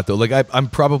is a lot, though. Like I'm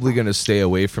probably going to stay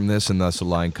away from this unless the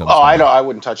line comes. I know. I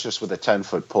wouldn't touch this with a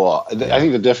 10-foot pole. I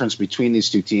think the difference between these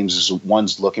two teams is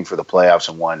one's looking for the playoffs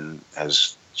and one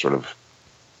has sort of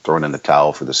thrown in the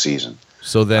towel for the season.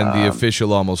 So then the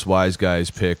official Almost Wise Guys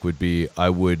pick would be, I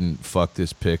wouldn't fuck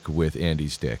this pick with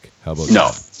Andy's dick. How about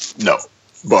that? No.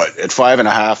 But at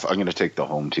 5.5, I'm going to take the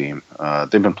home team.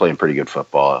 They've been playing pretty good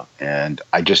football, and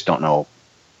I just don't know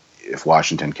if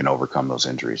Washington can overcome those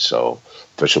injuries. So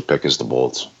official pick is the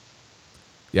Bolts.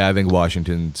 Yeah, I think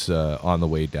Washington's on the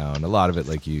way down. A lot of it,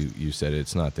 like you said,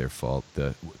 it's not their fault.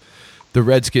 The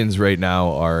Redskins right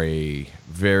now are a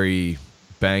very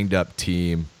banged up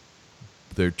team.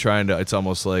 they're trying to. It's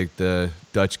almost like the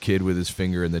Dutch kid with his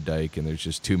finger in the dike, and there's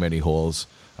just too many holes.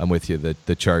 I'm with you.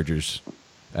 The Chargers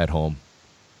at home.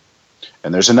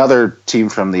 And there's another team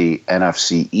from the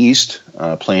NFC East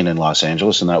playing in Los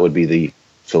Angeles, and that would be the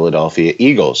Philadelphia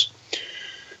Eagles,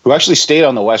 who actually stayed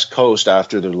on the West Coast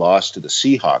after their loss to the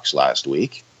Seahawks last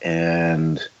week.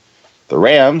 And the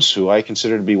Rams, who I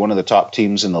consider to be one of the top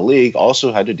teams in the league,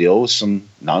 also had to deal with some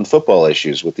non-football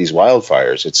issues with these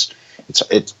wildfires. It's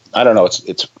I don't know.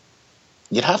 It's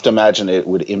you'd have to imagine it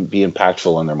would be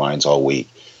impactful in their minds all week.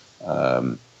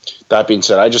 That being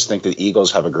said, I just think the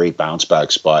Eagles have a great bounce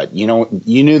back spot. You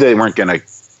knew they weren't going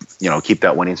to, keep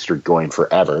that winning streak going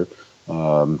forever.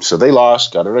 So they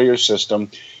lost, got it out of your system.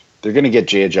 They're going to get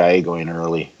Jay Ajayi going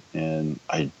early, and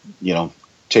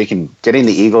getting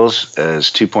the Eagles as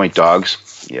 2-point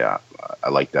dogs. Yeah, I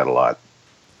like that a lot.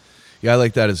 Yeah, I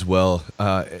like that as well.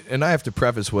 And I have to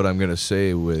preface what I'm going to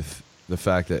say with the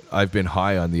fact that I've been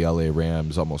high on the LA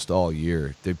Rams almost all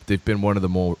year. They've been one of the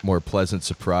more pleasant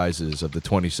surprises of the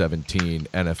 2017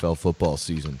 NFL football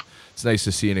season. It's nice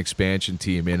to see an expansion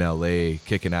team in LA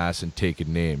kicking ass and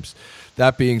taking names.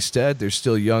 That being said, they're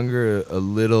still younger, a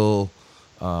little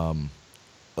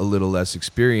less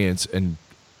experience, and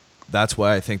that's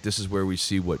why I think this is where we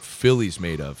see what Philly's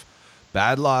made of.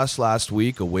 Bad loss last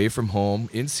week away from home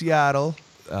in Seattle,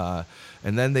 and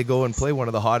then they go and play one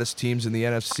of the hottest teams in the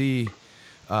NFC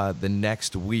the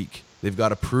next week. They've got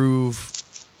to prove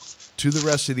to the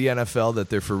rest of the NFL that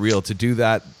they're for real. To do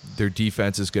that, their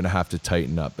defense is going to have to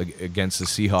tighten up. Against the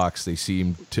Seahawks, they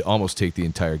seem to almost take the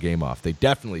entire game off. They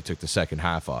definitely took the second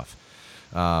half off.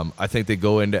 I think they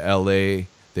go into LA,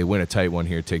 they win a tight one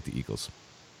here, take the Eagles.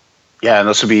 Yeah, and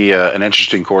this will be an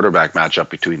interesting quarterback matchup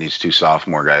between these two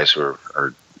sophomore guys who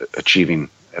are achieving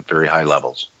at very high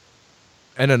levels.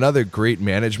 And another great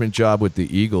management job with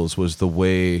the Eagles was the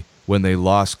way when they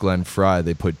lost Glenn Fry,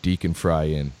 they put Deacon Fry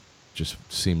in. Just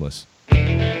seamless.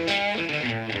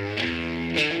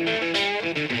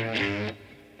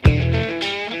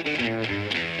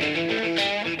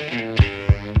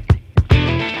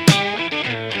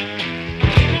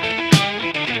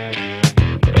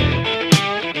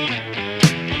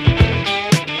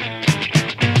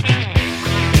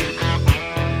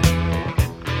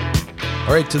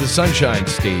 All right, to the Sunshine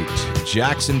State.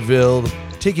 Jacksonville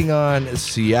taking on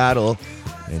Seattle.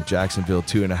 And Jacksonville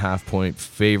 2.5-point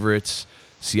favorites.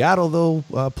 Seattle, though,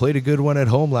 played a good one at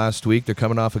home last week. They're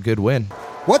coming off a good win.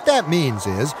 What that means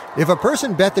is, if a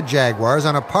person bet the Jaguars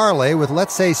on a parlay with,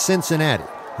 let's say, Cincinnati,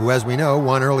 who, as we know,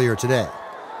 won earlier today,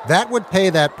 that would pay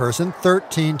that person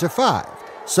 13-5.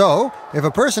 So, if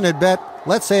a person had bet,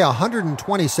 let's say,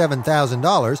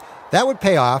 $127,000, that would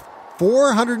pay off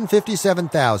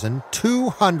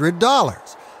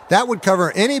 $457,200. That would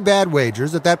cover any bad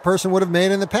wagers that person would have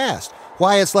made in the past.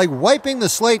 Why, it's like wiping the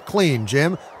slate clean,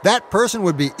 Jim. That person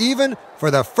would be even for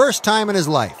the first time in his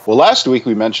life. Well, last week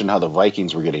we mentioned how the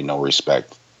Vikings were getting no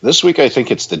respect. This week I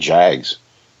think it's the Jags.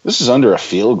 This is under a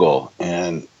field goal,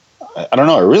 and I don't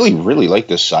know. I really, really like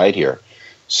this side here.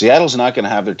 Seattle's not going to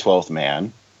have their 12th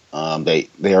man.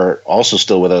 They are also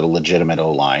still without a legitimate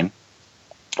O-line.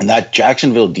 And that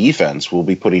Jacksonville defense will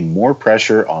be putting more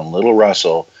pressure on Little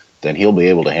Russell than he'll be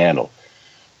able to handle.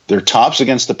 They're tops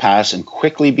against the pass and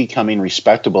quickly becoming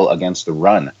respectable against the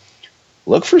run.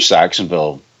 Look for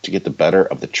Jacksonville to get the better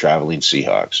of the traveling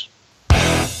Seahawks.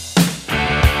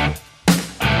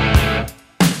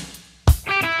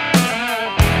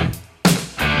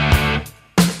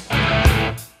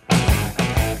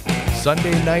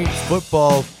 Sunday night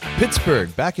football.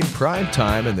 Pittsburgh back in prime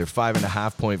time, and they're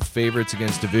 5.5-point favorites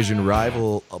against division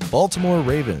rival Baltimore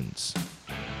Ravens.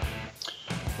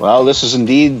 Well, this is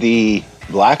indeed the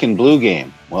black and blue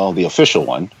game. Well, the official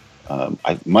one.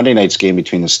 Monday night's game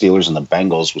between the Steelers and the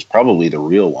Bengals was probably the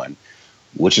real one,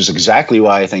 which is exactly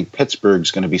why I think Pittsburgh's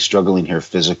going to be struggling here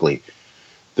physically.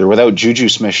 They're without Juju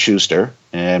Smith-Schuster,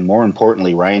 and more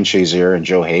importantly, Ryan Shazier and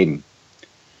Joe Hayden.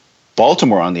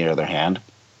 Baltimore, on the other hand,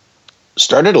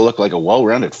 started to look like a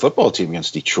well-rounded football team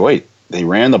against Detroit. They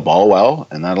ran the ball well,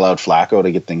 and that allowed Flacco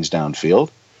to get things downfield.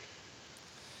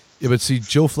 Yeah, but see,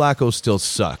 Joe Flacco still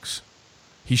sucks.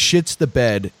 He shits the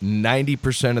bed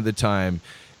 90% of the time,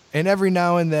 and every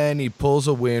now and then he pulls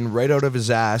a win right out of his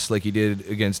ass like he did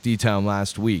against D-Town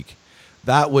last week.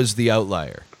 That was the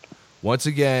outlier. Once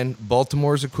again,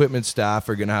 Baltimore's equipment staff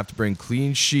are going to have to bring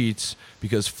clean sheets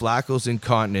because Flacco's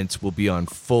incontinence will be on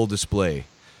full display.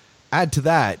 Add to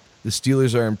that, the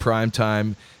Steelers are in prime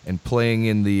time and playing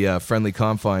in the friendly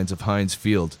confines of Heinz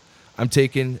Field. I'm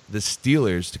taking the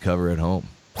Steelers to cover at home.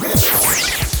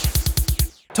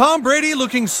 Tom Brady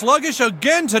looking sluggish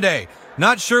again today.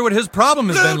 Not sure what his problem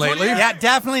has been lately. Yeah,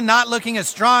 definitely not looking as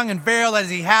strong and virile as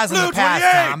he has in the past,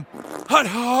 Tom. Hot,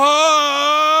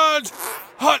 hot,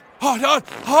 hot, hot, hot,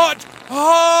 hot,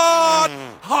 hot,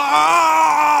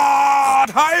 hot,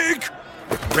 hike.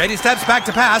 Brady steps back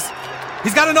to pass.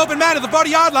 He's got an open man at the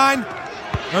 40-yard line.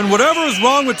 And whatever is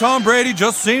wrong with Tom Brady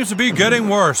just seems to be getting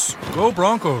worse. Go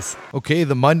Broncos. Okay,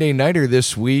 the Monday Nighter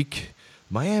this week.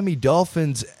 Miami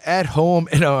Dolphins at home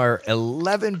and are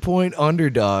 11-point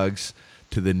underdogs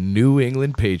to the New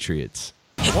England Patriots.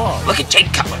 Whoa. Look at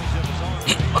Jake Cutler.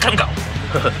 Look at him go.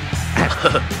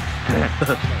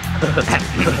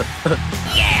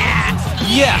 Yeah.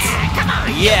 Yes. Come on.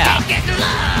 Yeah.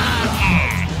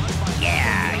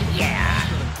 Yeah.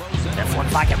 This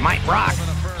looks like it might rock.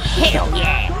 Hell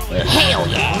yeah. Hell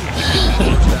yeah.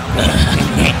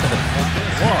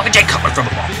 Look at Jake Cutler throw the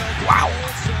ball. Wow.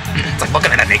 It's like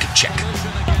looking at a naked chick.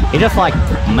 He just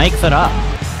makes it up.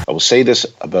 I will say this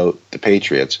about the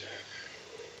Patriots.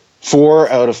 4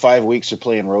 out of 5 weeks are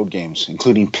playing road games,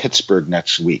 including Pittsburgh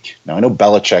next week. Now, I know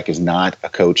Belichick is not a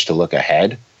coach to look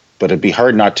ahead, but it'd be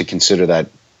hard not to consider that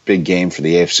big game for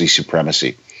the AFC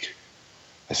supremacy.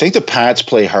 I think the Pats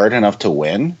play hard enough to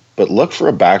win, but look for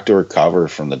a backdoor cover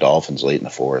from the Dolphins late in the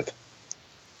fourth.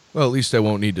 Well, at least I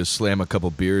won't need to slam a couple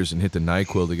beers and hit the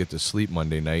NyQuil to get to sleep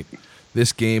Monday night.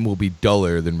 This game will be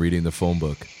duller than reading the phone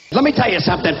book. Let me tell you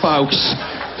something, folks.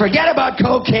 Forget about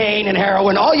cocaine and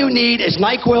heroin. All you need is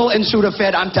NyQuil and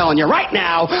Sudafed. I'm telling you right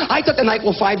now. I took the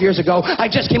NyQuil 5 years ago. I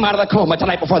just came out of the coma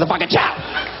tonight before the fucking show.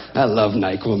 I love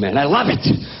NyQuil, man. I love it.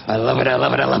 I love it. I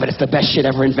love it. I love it. It's the best shit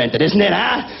ever invented, isn't it,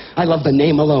 huh? I love the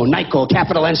name alone. NyQuil,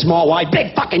 capital N, small Y,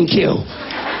 big fucking Q.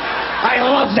 I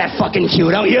love that fucking Q,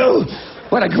 don't you?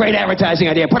 What a great advertising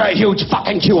idea. Put a huge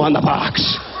fucking Q on the box.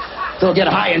 They'll get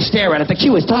high and stare at it. The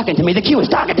Q is talking to me. The Q is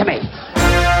talking to me.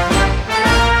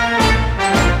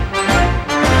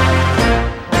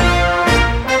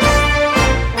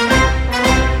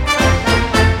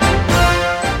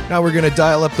 Now we're going to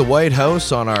dial up the White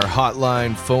House on our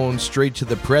hotline phone straight to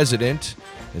the president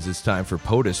as it's time for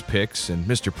POTUS picks. And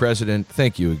Mr. President,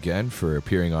 thank you again for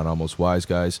appearing on Almost Wise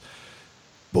Guys.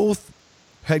 Both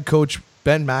head coach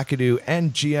Ben McAdoo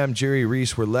and GM Jerry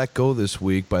Reese were let go this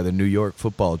week by the New York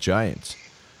Football Giants.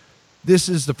 This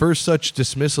is the first such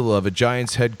dismissal of a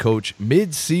Giants head coach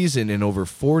mid-season in over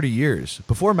 40 years,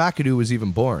 before McAdoo was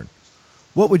even born.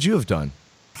 What would you have done?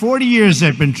 40 years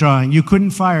they've been trying. You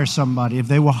couldn't fire somebody if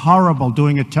they were horrible,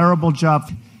 doing a terrible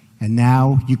job. And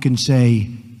now you can say,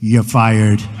 you're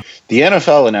fired. The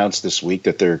NFL announced this week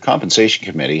that their compensation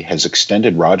committee has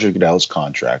extended Roger Goodell's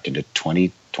contract into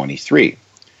 2023.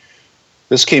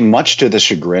 This came much to the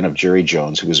chagrin of Jerry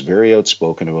Jones, who was very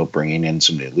outspoken about bringing in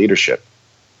some new leadership.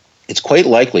 It's quite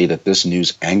likely that this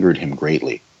news angered him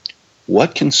greatly.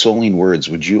 What consoling words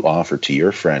would you offer to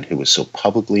your friend who was so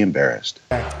publicly embarrassed?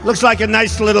 Looks like a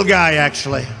nice little guy,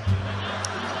 actually.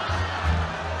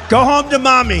 Go home to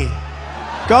mommy.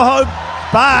 Go home.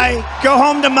 Bye. Go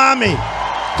home to mommy.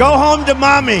 Go home to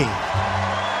mommy.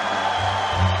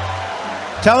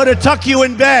 Tell her to tuck you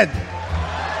in bed.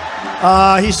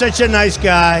 He's such a nice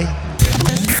guy.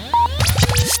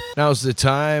 Now's the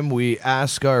time we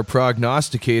ask our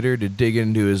prognosticator to dig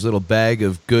into his little bag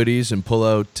of goodies and pull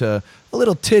out a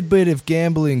little tidbit of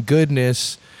gambling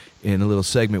goodness in a little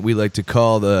segment we like to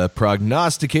call the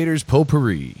Prognosticator's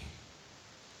Potpourri.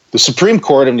 The Supreme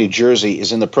Court of New Jersey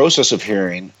is in the process of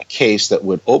hearing a case that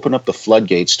would open up the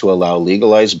floodgates to allow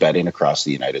legalized betting across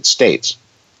the United States.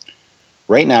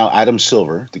 Right now, Adam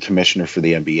Silver, the commissioner for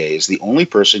the NBA, is the only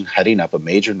person heading up a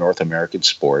major North American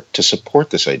sport to support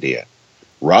this idea.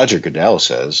 Roger Goodell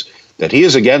says that he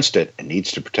is against it and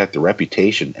needs to protect the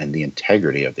reputation and the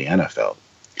integrity of the NFL.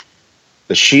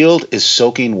 The Shield is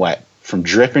soaking wet from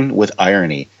dripping with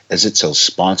irony as it sells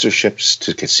sponsorships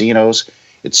to casinos.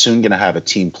 It's soon going to have a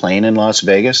team playing in Las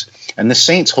Vegas, and the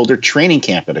Saints hold their training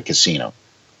camp at a casino.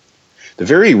 The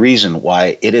very reason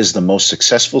why it is the most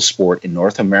successful sport in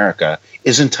North America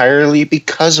is entirely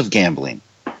because of gambling.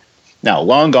 Now,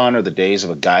 long gone are the days of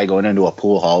a guy going into a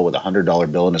pool hall with a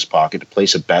 $100 bill in his pocket to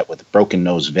place a bet with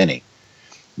broken-nosed Vinny.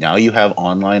 Now you have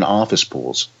online office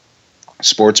pools,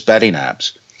 sports betting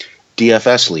apps,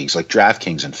 DFS leagues like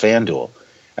DraftKings and FanDuel,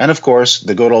 and of course,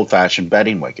 the good old-fashioned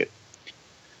betting wicket.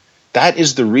 That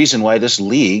is the reason why this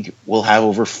league will have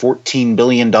over $14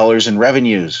 billion in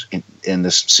revenues in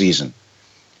this season.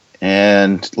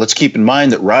 And let's keep in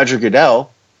mind that Roger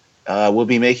Goodell will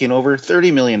be making over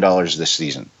 $30 million this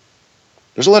season.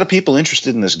 There's a lot of people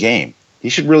interested in this game. He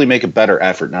should really make a better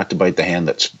effort not to bite the hand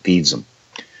that feeds him.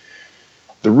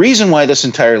 The reason why this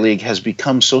entire league has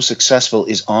become so successful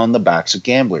is on the backs of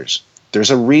gamblers.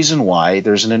 There's a reason why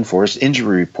there's an enforced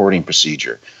injury reporting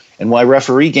procedure and why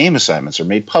referee game assignments are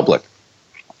made public.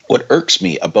 What irks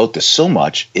me about this so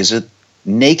much is a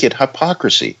naked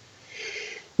hypocrisy,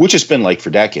 which has been like for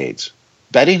decades.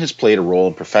 Betting has played a role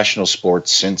in professional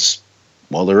sports since,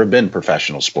 well, there have been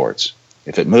professional sports.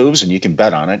 If it moves and you can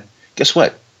bet on it, guess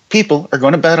what? People are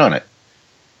going to bet on it.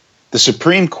 The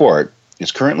Supreme Court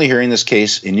is currently hearing this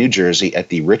case in New Jersey at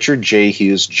the Richard J.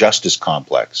 Hughes Justice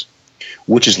Complex,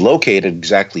 which is located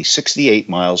exactly 68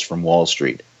 miles from Wall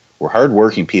Street, where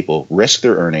hardworking people risk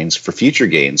their earnings for future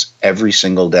gains every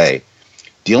single day.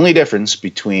 The only difference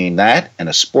between that and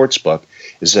a sports book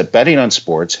is that betting on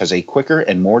sports has a quicker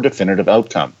and more definitive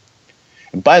outcome.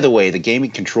 And by the way, the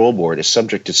Gaming Control Board is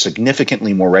subject to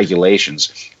significantly more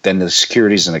regulations than the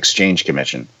Securities and Exchange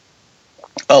Commission.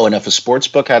 Oh, and if a sports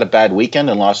book had a bad weekend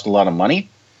and lost a lot of money,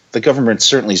 the government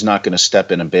certainly is not going to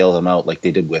step in and bail them out like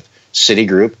they did with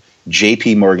Citigroup,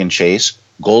 JP Morgan Chase,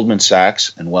 Goldman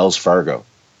Sachs, and Wells Fargo.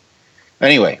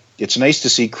 Anyway, it's nice to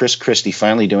see Chris Christie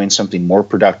finally doing something more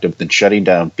productive than shutting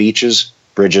down beaches,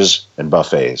 bridges, and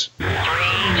buffets.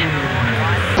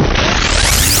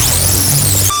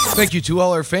 Thank you to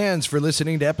all our fans for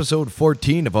listening to episode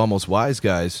 14 of Almost Wise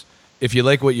Guys. If you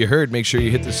like what you heard, make sure you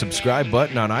hit the subscribe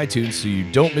button on iTunes so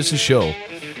you don't miss a show.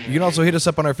 You can also hit us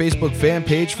up on our Facebook fan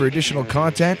page for additional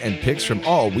content and picks from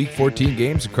all Week 14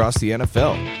 games across the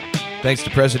NFL. Thanks to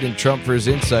President Trump for his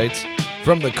insights.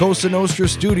 From the Cosa Nostra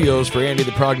studios for Andy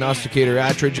the Prognosticator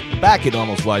Attridge, back at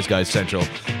Almost Wise Guys Central,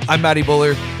 I'm Matty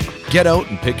Buller. Get out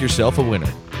and pick yourself a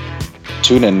winner.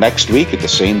 Tune in next week at the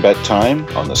same bet time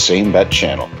on the same bet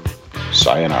channel.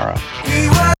 Sayonara.